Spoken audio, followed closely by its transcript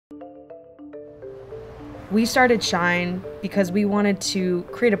We started Shine because we wanted to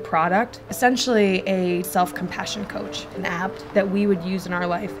create a product, essentially a self-compassion coach, an app that we would use in our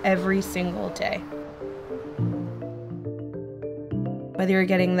life every single day. Whether you're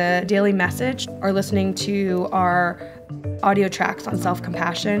getting the daily message or listening to our audio tracks on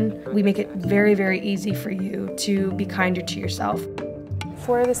self-compassion, we make it very, very easy for you to be kinder to yourself.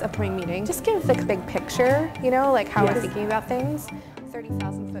 For this upcoming meeting, just give the big picture, like how we're thinking about things.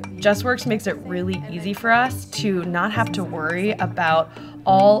 30,000-foot view. Justworks makes it really easy for us to not have to worry about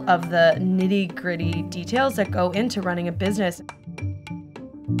all of the nitty-gritty details that go into running a business.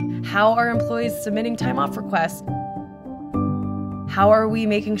 How are employees submitting time off requests? How are we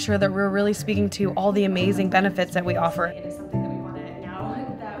making sure that we're really speaking to all the amazing benefits that we offer?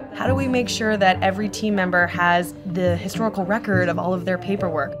 How do we make sure that every team member has the historical record of all of their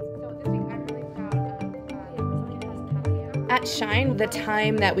paperwork? At Shine, the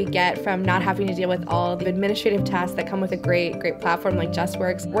time that we get from not having to deal with all the administrative tasks that come with a great platform like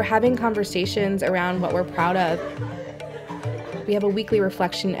Justworks, we're having conversations around what we're proud of. We have a weekly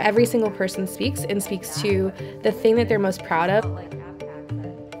reflection. Every single person speaks to the thing that they're most proud of.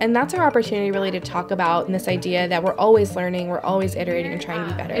 And that's our opportunity really to talk about this idea that we're always learning, we're always iterating and trying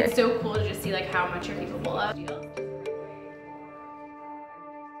to be better. It's so cool to just see how much you're capable of.